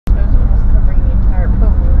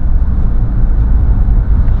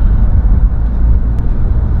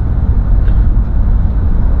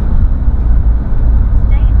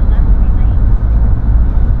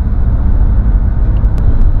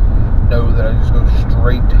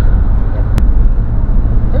great.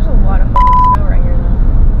 There's a lot of fucking snow right here, though.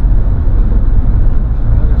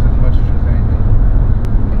 Not as much as you think.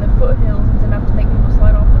 In the foothills, it's enough to make people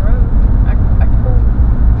slide off the road. Act cool.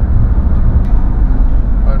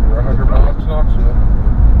 Under 100 miles to Knoxville.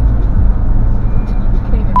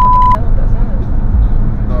 Can't even fucking tell what that says.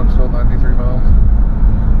 Knoxville, 93 miles.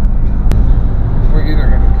 We're either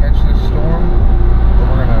going to catch this storm or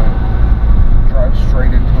we're going to drive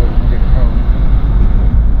straight into it and get home.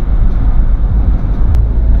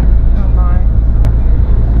 Oh my.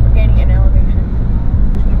 We're gaining an elevation,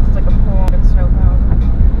 which means it's like a full-on snowplow.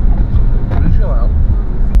 Just chill out.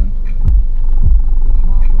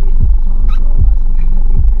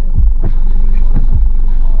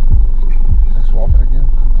 Can I swap it again?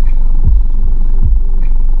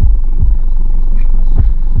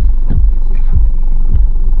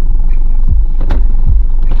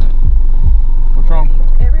 What's wrong?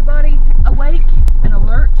 Everybody awake and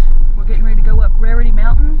alert. We're getting ready to go up Rarity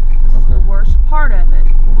Mountain. This is the worst part of it.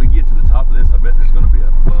 When we get to the top of this, I bet there's going to be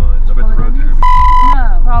a bunch. I bet the roads are going to be.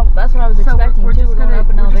 No. Probably, that's what I was expecting. We're just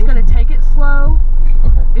gonna take it slow.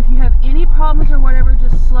 Okay. If you have any problems or whatever,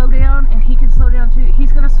 just slow down, and he can slow down too.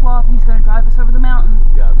 He's gonna swap. He's gonna drive us over the mountain.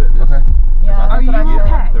 Yeah, I bet this. Okay. Yeah, Are that's you what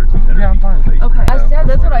I said. okay? 1,300 Yeah, I'm feet fine. elevation. Okay. I said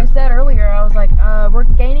that's what I said earlier. I was like, we're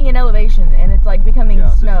gaining an elevation, and it's like becoming Yeah,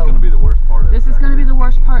 this is snow. going to be the worst part of it. This is right gonna be here. the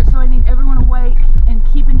worst part. So I need everyone awake and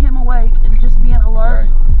keeping him awake and just being alert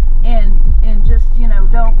and just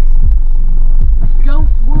don't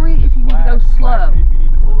worry if you need to go Flash slow. me if you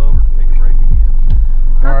need to pull over to take a break again.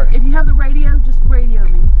 Alright. If you have the radio, just radio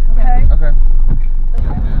me. Okay. Okay.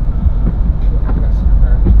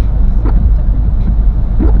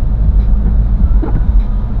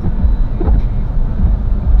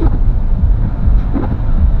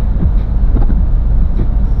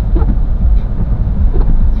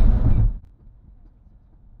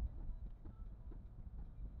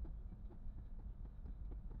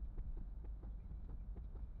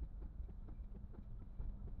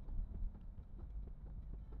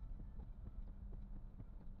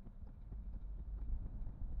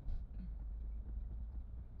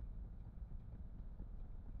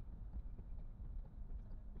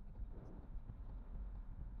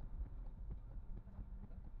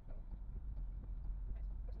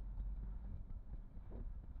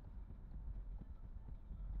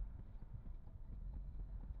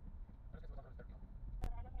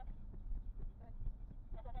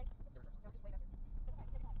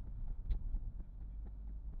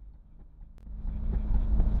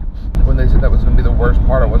 When they said that was going to be the worst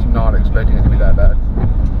part, I was not expecting it to be that bad.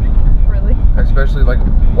 Really? Especially like,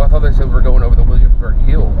 well, I thought they said we were going over the Williamsburg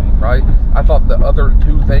Hill, right? I thought the other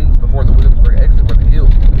two things before the Williamsburg exit were the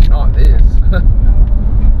hills, not this. Oh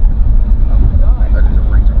my god. That is a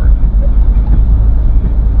retard.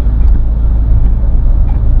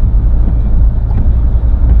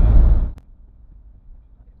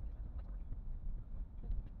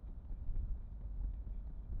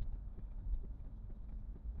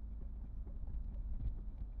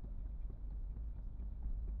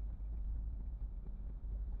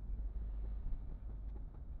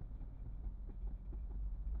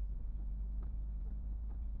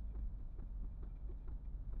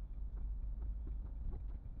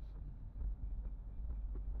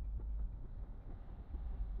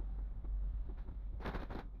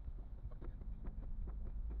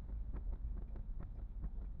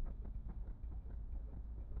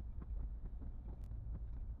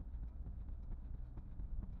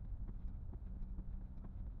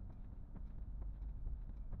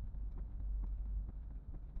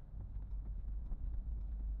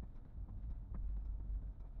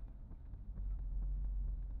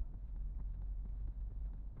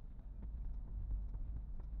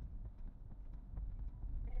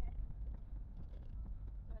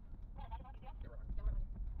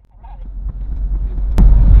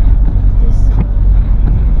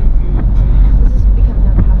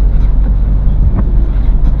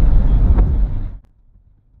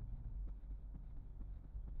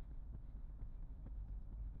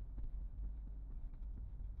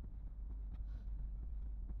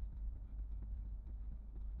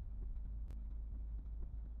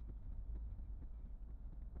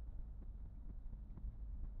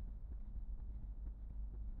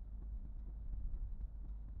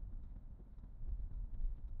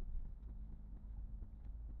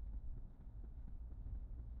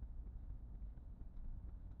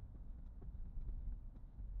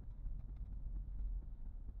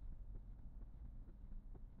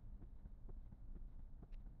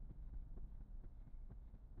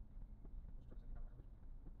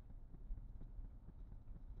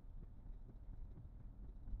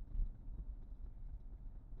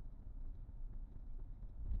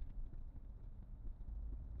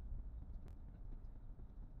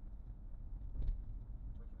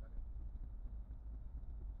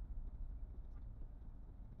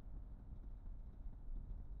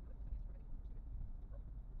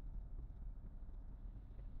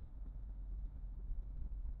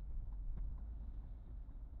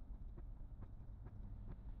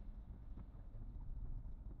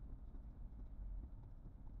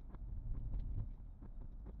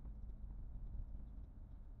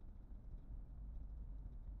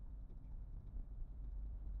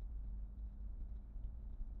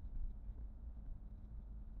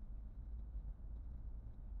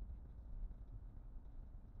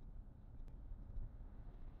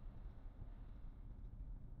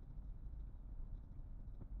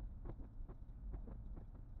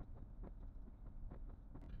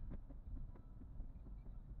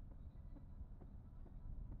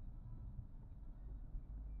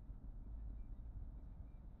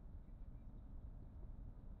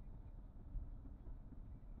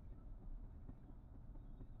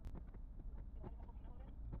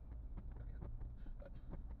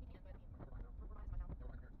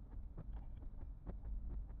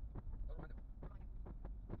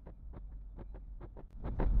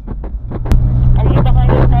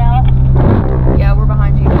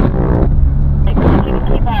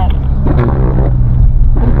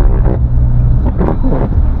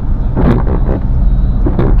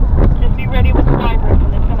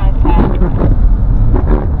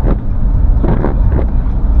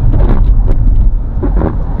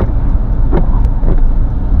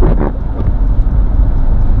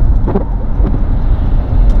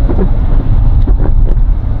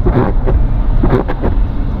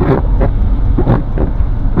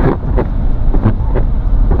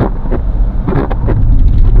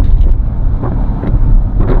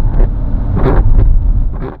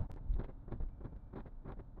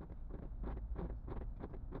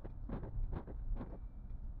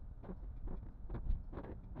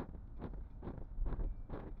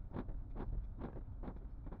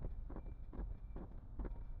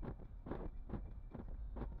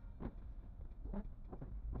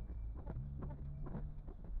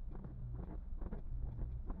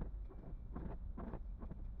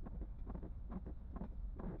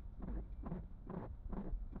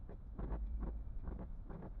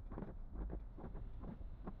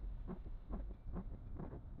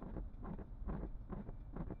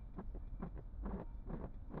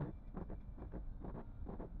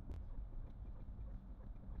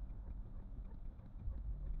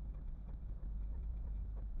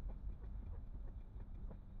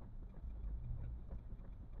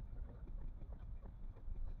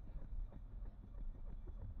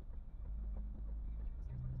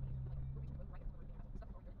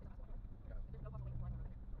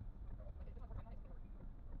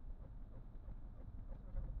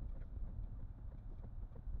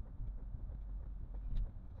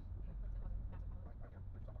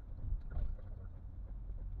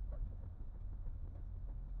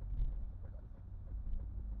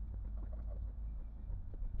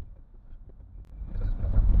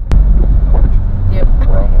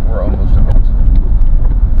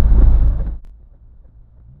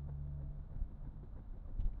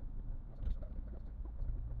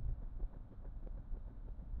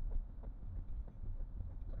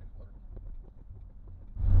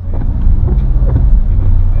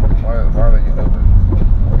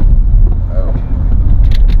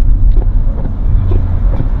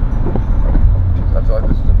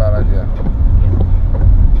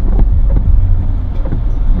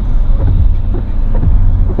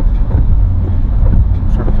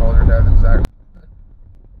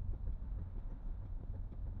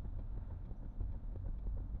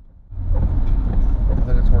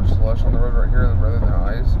 right here rather than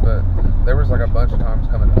ice, but there was like a bunch of times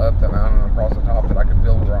coming up the mountain and across the top that I could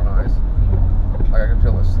feel we were on ice. Like I could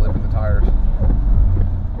feel the slip in the tires.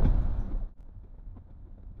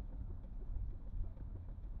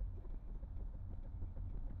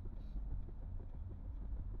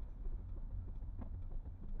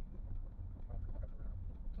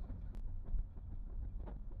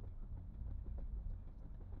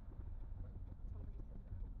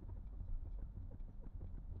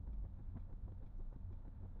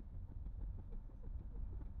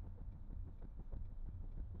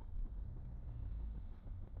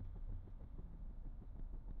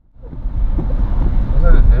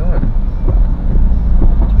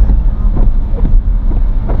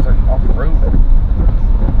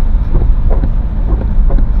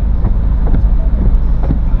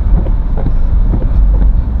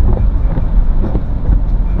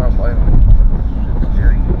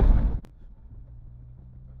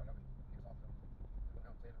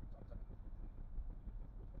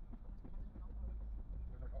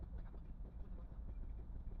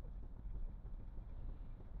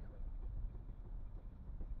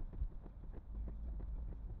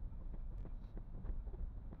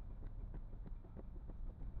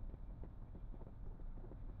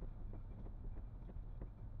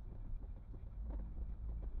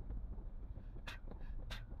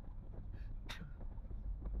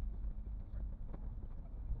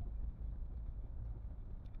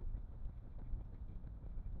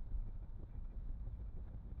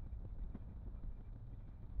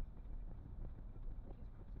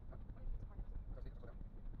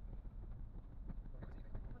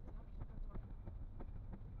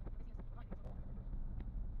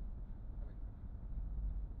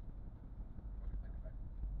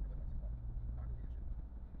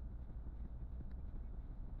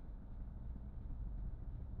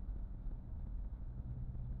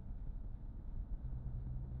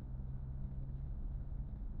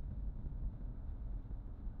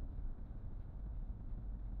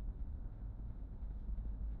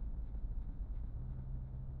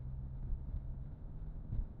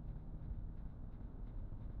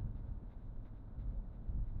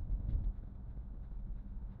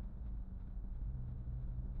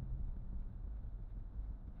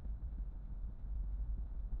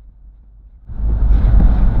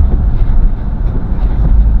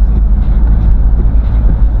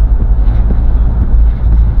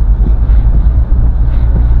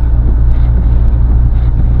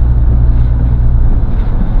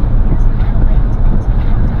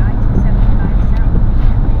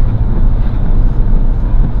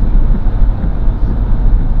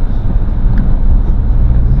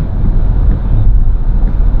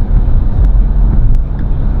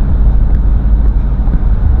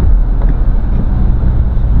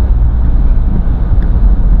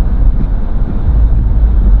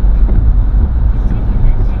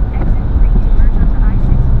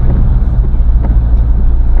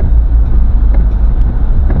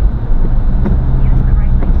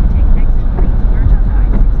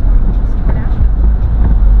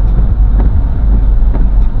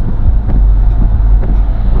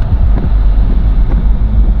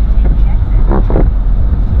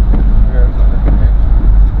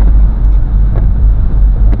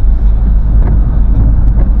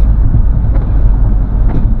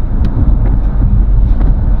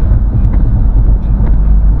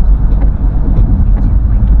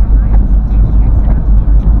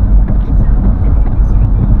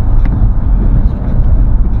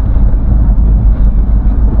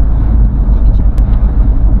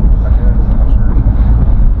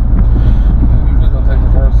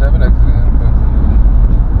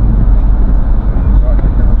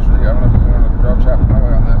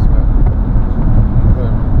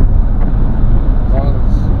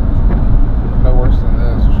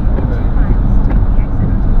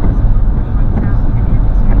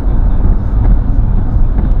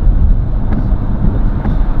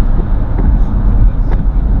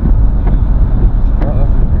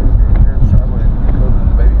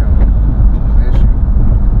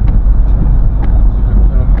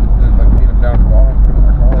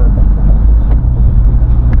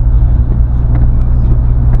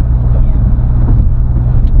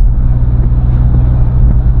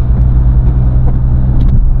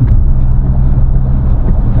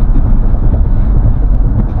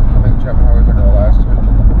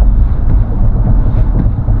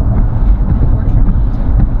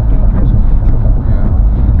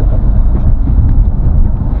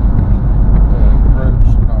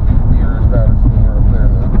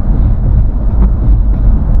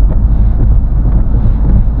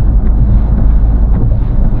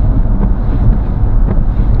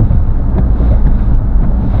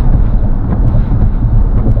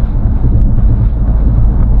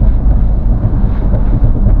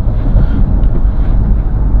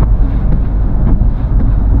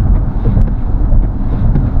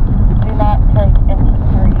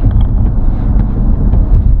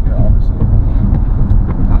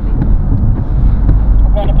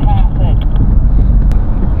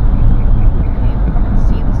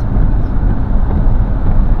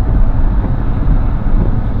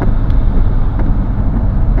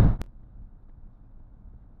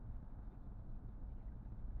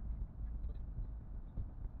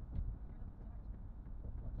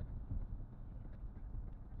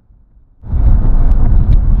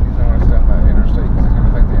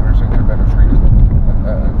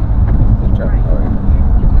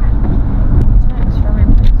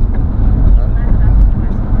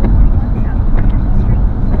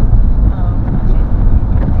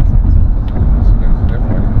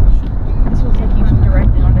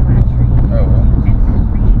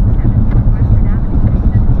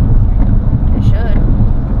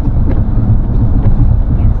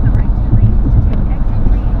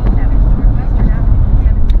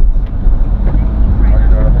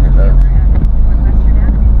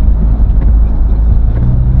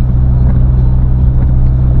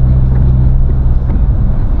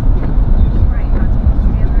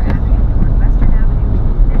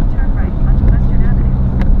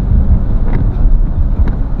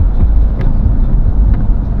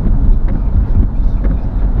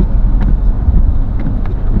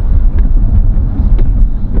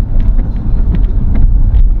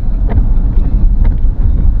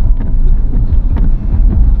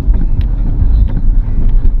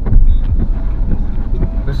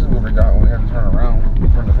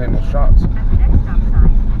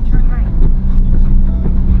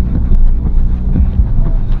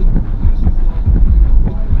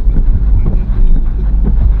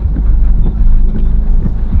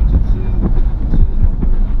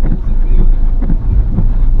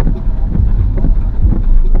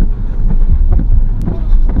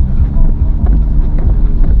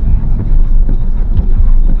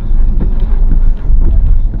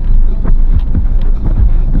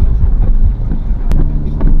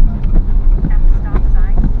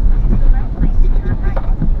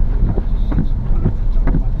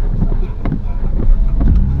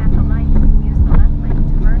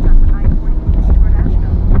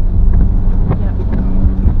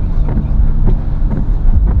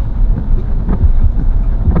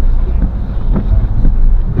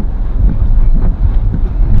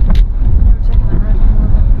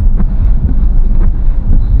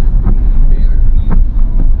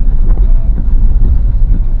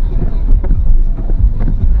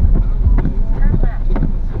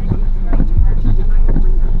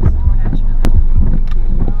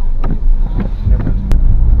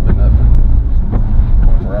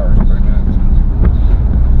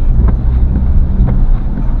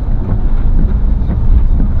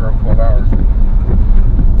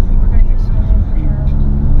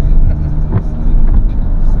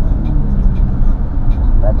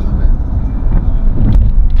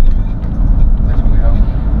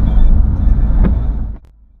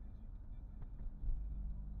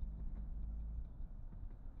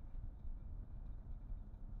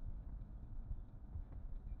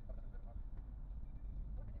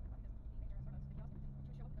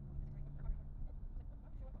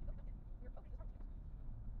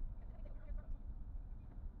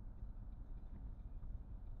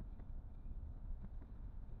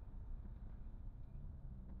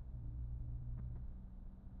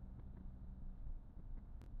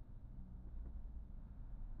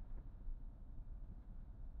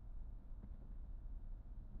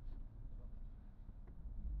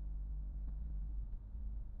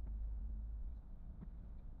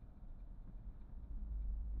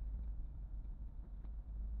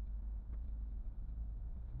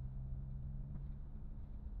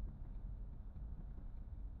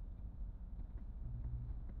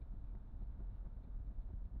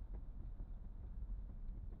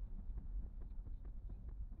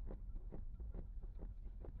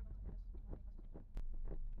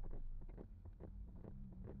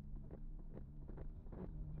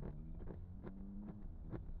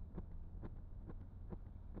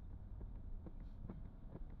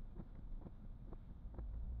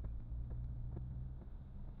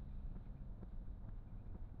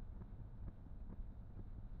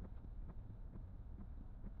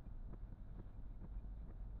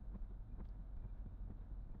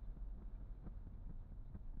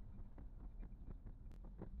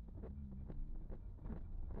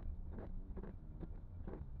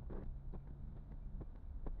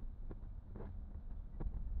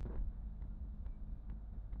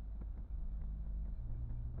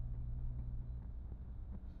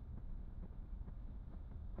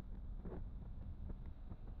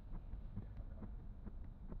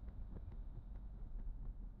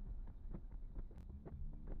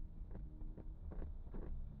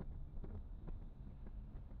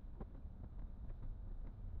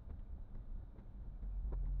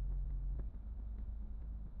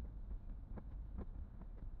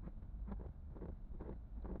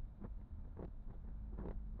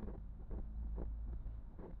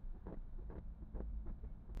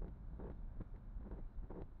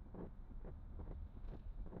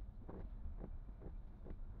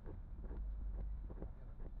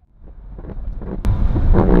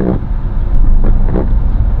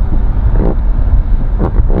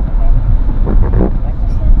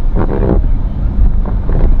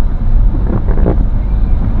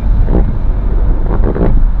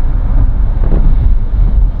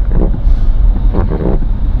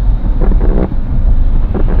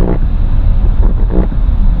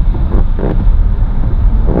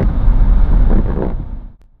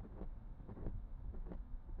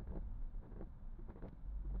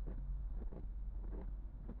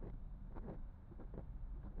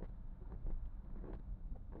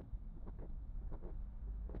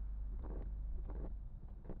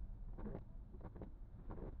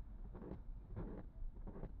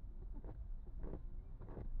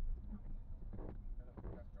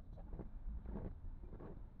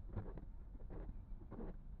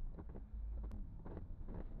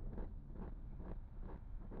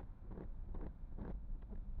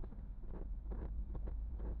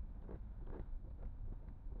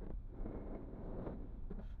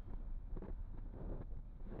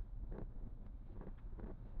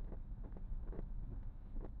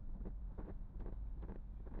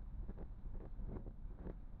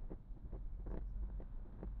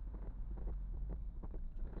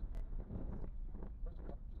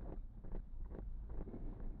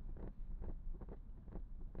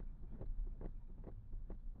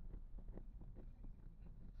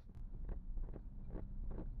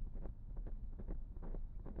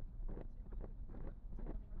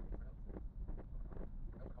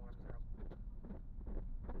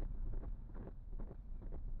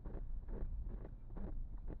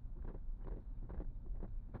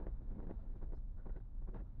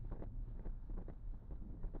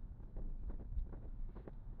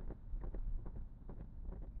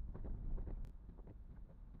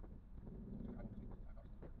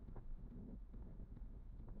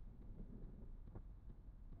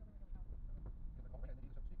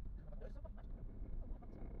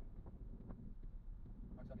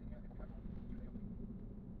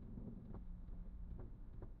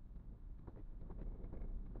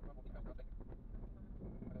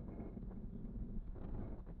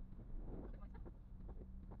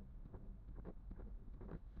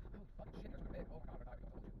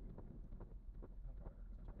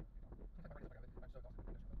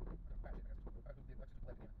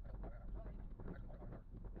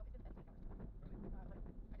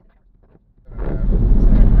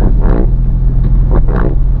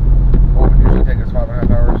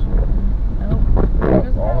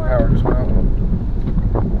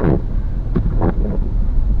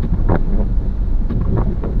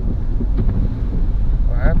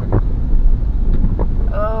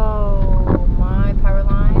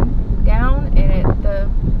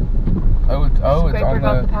 took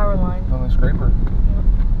off the power line. On the scraper.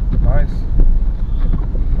 Yep. Nice.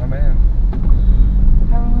 My man.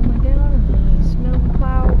 Power line went down and the snow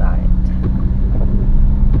plow died.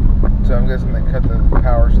 So I'm guessing they cut the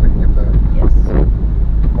power so they can get the Yes.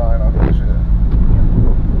 line off the shit.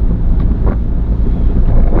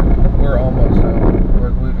 We're almost home.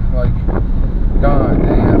 Like, god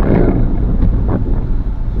damn, man.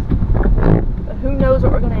 But who knows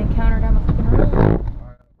what we're gonna encounter down the fucking road?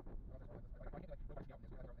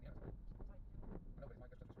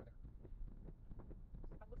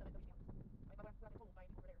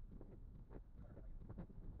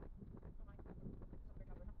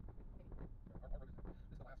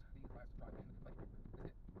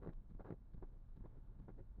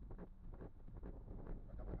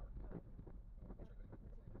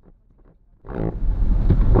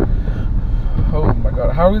 Oh my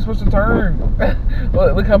god, how are we supposed to turn?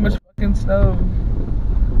 Look how much fucking snow.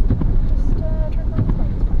 Just turn around the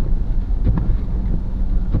front. It's fine.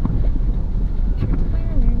 Sure it's clear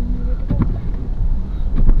and then you're good to go.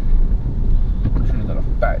 Should have done a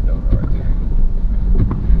fat donut right there.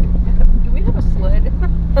 Do we have a sled?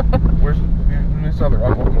 Where's this other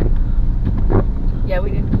rock? Yeah, we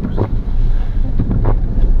do.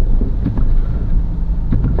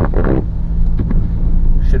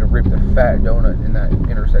 Should have ripped a fat donut in that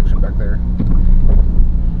intersection back there.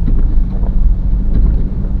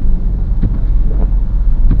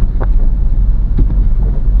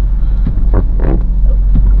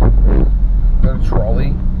 Is that a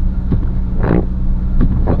trolley?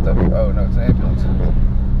 What the? Oh no, it's an ambulance.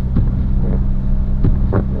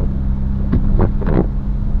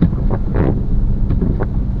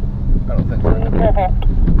 I don't think so.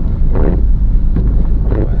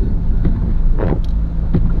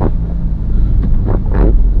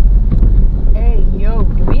 Hey, yo,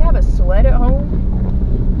 do we have a sled at home?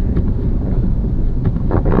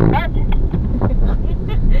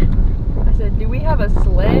 I said, do we have a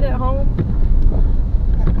sled at home?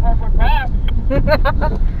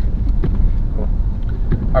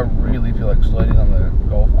 I really feel like sledding on the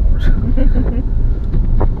golf course.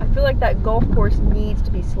 I feel like that golf course needs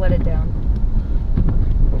to be sledded down.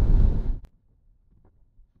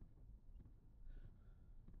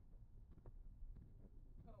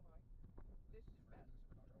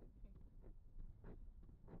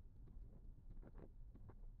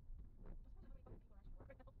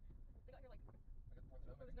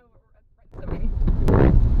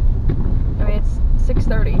 I mean, it's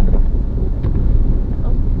 6:30.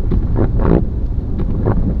 Oh.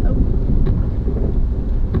 Oh.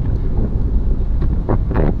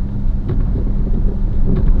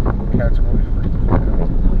 Cats are really freaked the fuck out.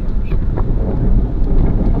 Oh, yeah, for sure.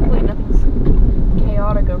 Hopefully nothing's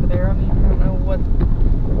chaotic over there. I mean, I don't know what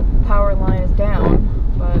power line is down,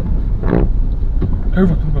 but...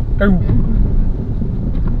 Careful, careful, careful.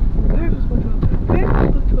 Careful, SpongeBob.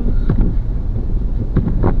 Careful, SpongeBob.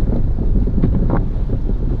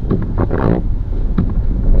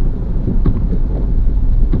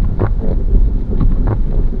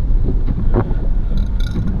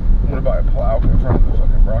 I'm gonna buy a plow in front of the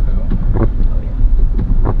fucking Bronco. Oh, yeah.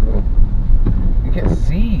 You can't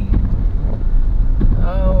see.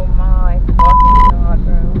 Oh my fucking god,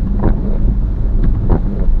 bro.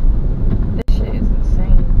 This shit is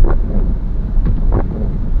insane.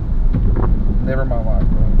 Never in my life,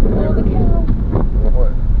 bro. Oh, the Never. cow.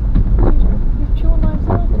 What? He's chewing by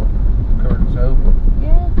himself. Covered in snow?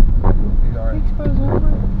 Yeah. He's alright. He's frozen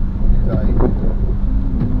over. He's alright.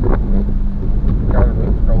 Got a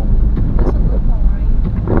roof cold. Doesn't look alright.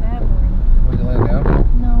 Bad boy. Was he laying down?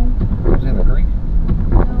 No. Was he in the creek?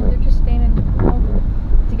 No, they're just standing all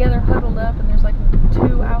together, huddled up, and there's like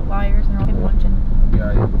 2 outliers, and they're all munching.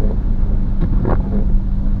 Yeah,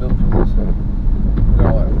 built for this. Got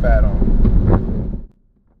all that fat on him.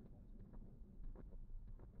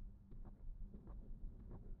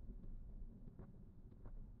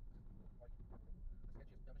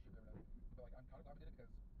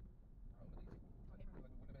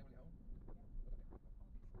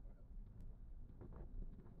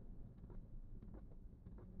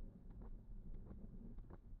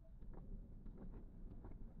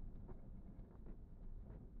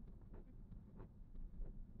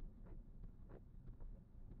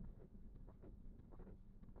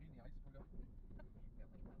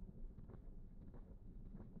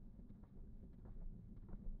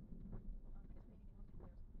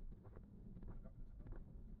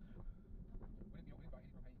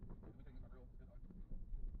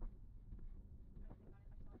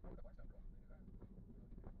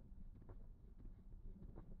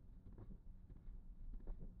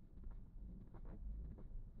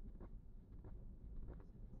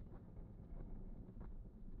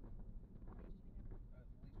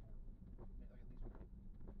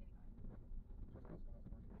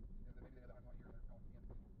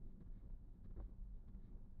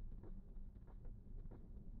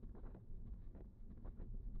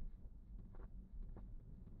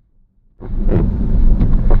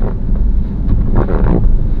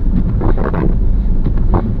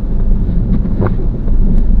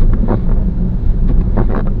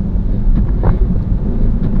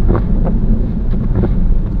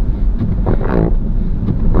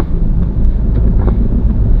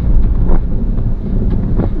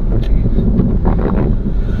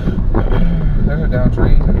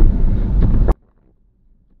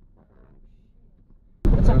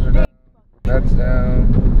 It's a Those are big down. That's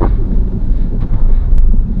down.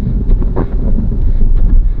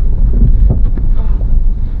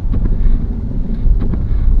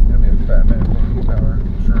 It'll be a fat minute before we get power,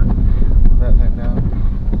 sure. With that thing down.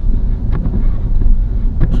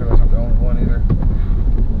 I'm sure that's not the only one either.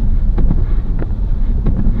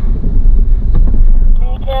 Be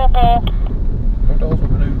careful. Don't tell us what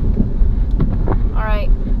to do. Alright.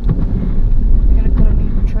 We're gonna cut a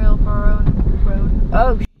new trail for our own road.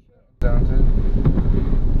 Oh, Down too.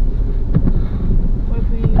 what if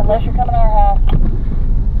we... Unless you're coming to our house.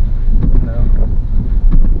 No.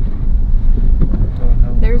 Going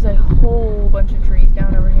home. There's a whole bunch of trees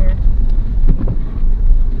down over here.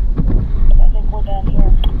 I think we're done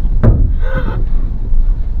here.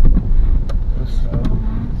 The snow.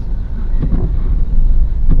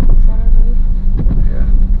 Is that our road? Yeah.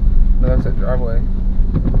 No, that's that driveway.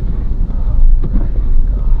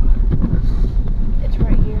 It's, It's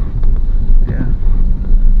right here. yeah.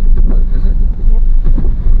 What, is it?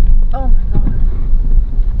 Oh my god.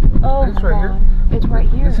 Oh It's my right god. It's right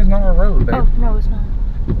here. This is not our road, babe. Oh, no, it's not.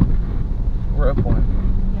 We're up one.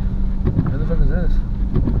 Yeah. Who the fuck is this?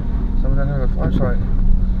 Someone down here with a flashlight.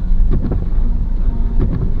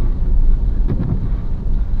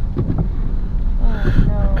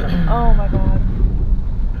 Oh no. Oh my god.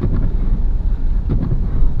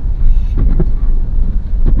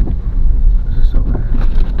 This is so bad.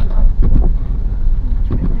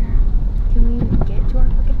 It's right there. Can we even get to our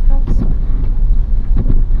fucking house?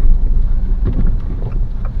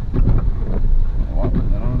 Why put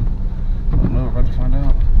that on? I don't know, we're about to find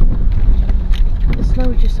out. The snow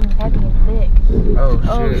is just so heavy and thick. Oh shit.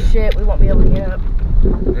 Oh shit, we won't be able to get up.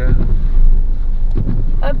 Yeah.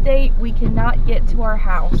 Update, we cannot get to our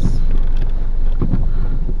house.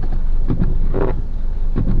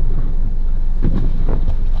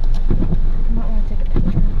 I might want to take a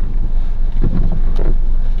picture.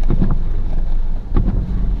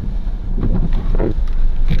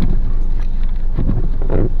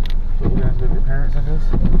 So we're gonna have to go to your parents, I guess?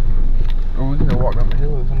 Or we can go walk down the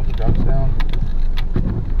hill and someone can drive us down.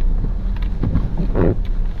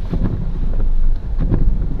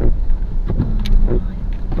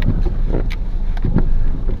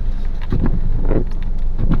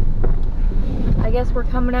 I guess we're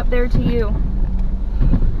coming up there to you.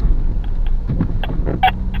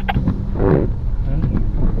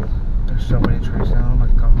 There's so many trees down, oh my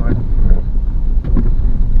god.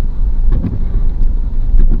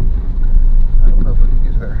 I don't know if we can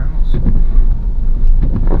get to their house.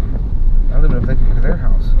 I don't even know if they can get to their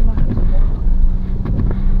house. We might have to walk.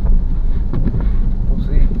 We'll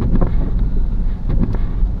see.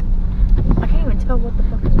 I can't even tell what the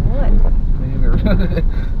fuck is what. Me either.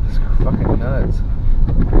 It's fucking nuts.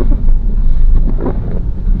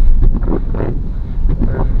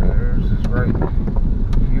 Theirs is right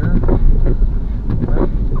here. Right?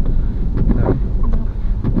 No.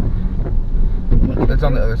 It's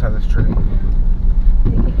on the other side of this tree.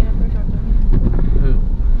 They can't get up there talking to me. Who?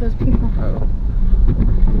 Those people. Oh.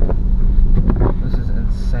 This is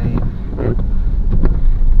insane.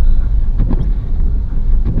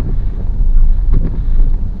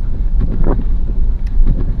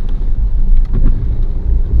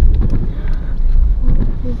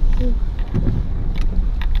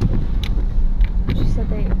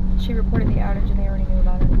 She reported the outage and they already knew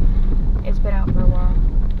about it. It's been out for a while.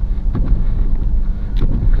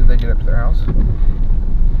 Could they get up to their house?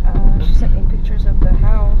 She sent me pictures of the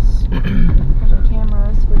house. There's some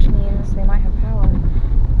cameras, which means they might have power.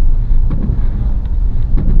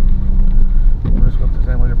 We'll just go up the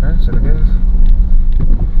same way your parents did, I guess.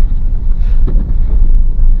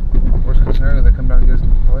 Worst case scenario, they come down and get us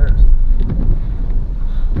some flares.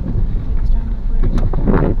 Take us down to the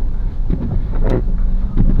flares.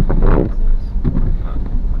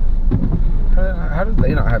 How did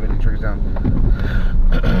they not have any trees down?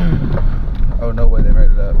 Oh, no way they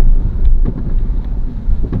made it up.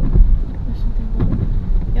 There's something blue.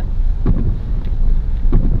 Yep.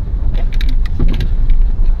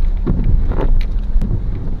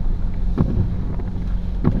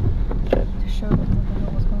 To show them what the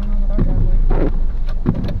hell was going on with our driveway.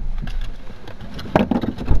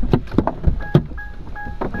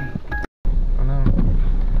 I know.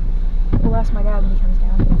 We'll ask my dad when he comes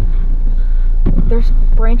down. There's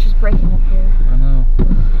branches breaking up here I know.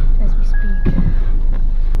 as we speak.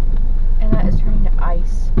 And that is turning to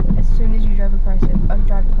ice. As soon as you drive across it, it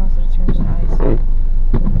turns to ice.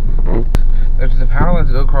 If the power lines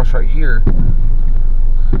that go across right here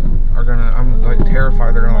are gonna, I'm like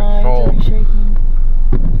terrified they're gonna like fall. It's already shaking.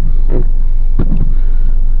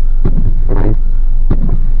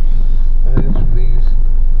 I think it's from these.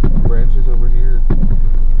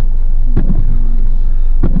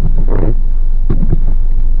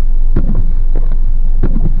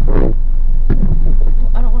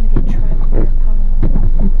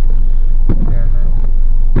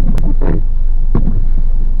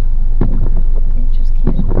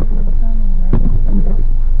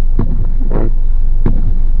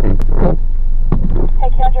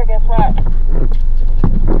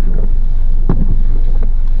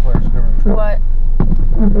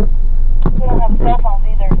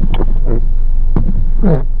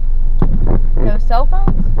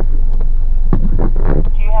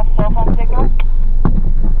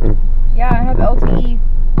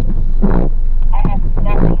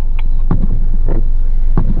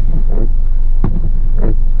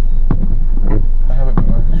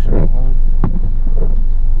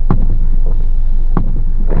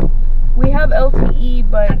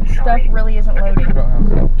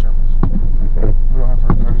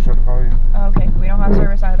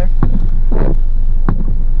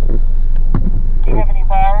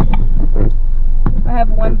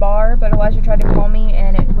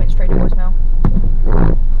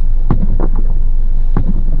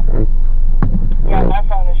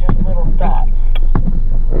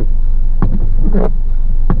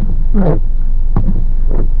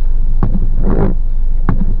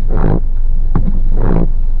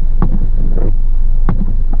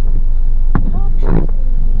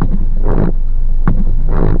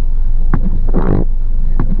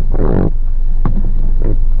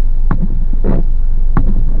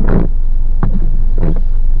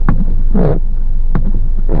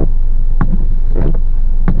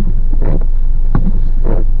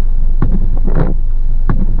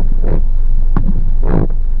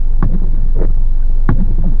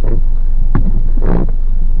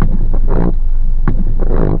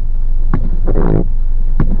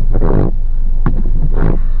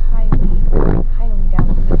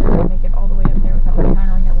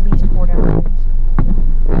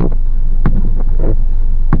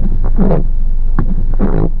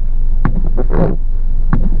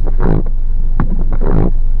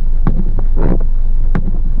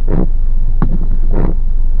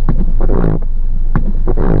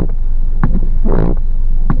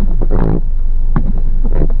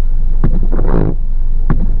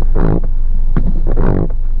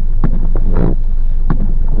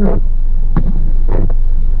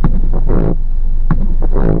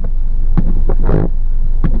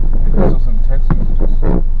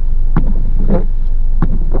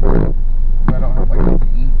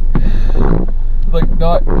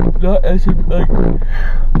 Not not instant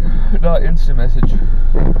message.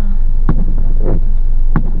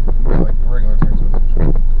 Like regular text message.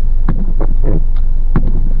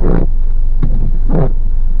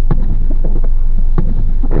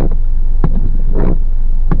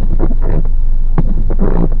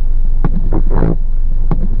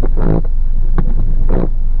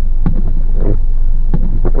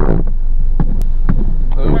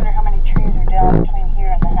 I wonder how many trees are down between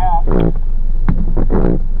here and the house.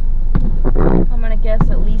 I'm gonna guess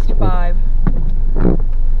at least 5.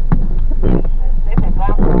 They've been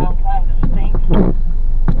gone for a long time to stink.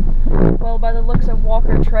 Well, by the looks of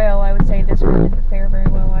Walker Trail, I would say this one didn't fare very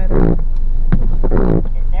well either.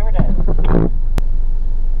 It never does.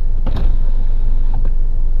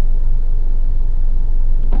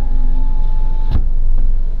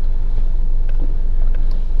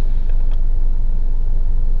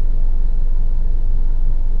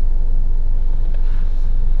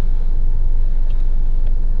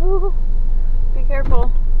 Ooh, be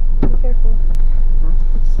careful. Be careful.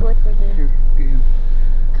 It's slick right there. Here, get him.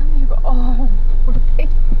 Come here. Oh, poor thing.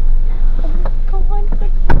 Oh my god, the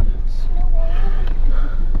snow.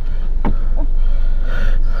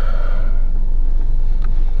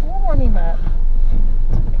 One more than that.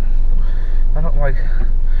 I don't like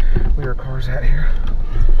where your car's at here.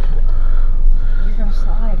 You're gonna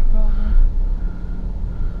slide, probably.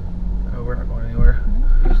 Oh, we're not going anywhere. No,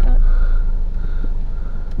 you're stuck.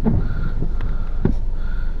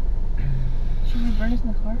 Should we burn us in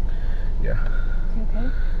the car? Yeah. Is it okay?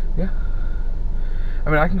 Yeah. I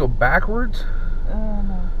mean, I can go backwards.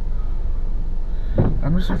 No.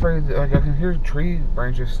 I'm just afraid that, like, I can hear tree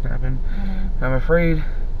branches snapping. I'm afraid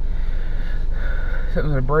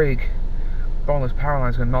something's gonna break. Falling this power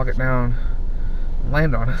line's gonna knock it down, and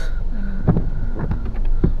land on us.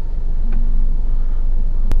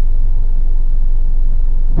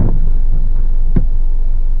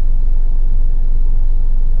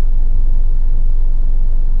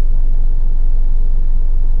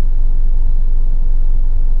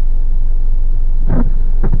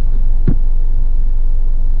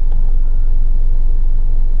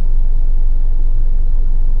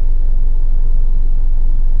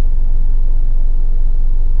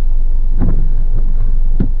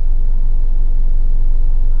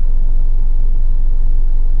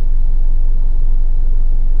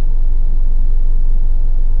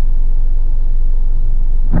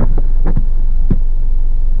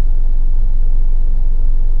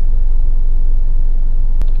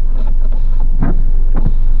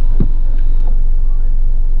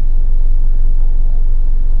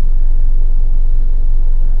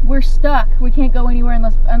 We're stuck. We can't go anywhere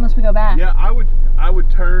unless we go back. Yeah, I would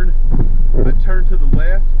turn. I'd turn to the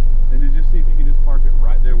left and then just see if you can just park it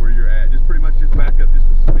right there where you're at. Just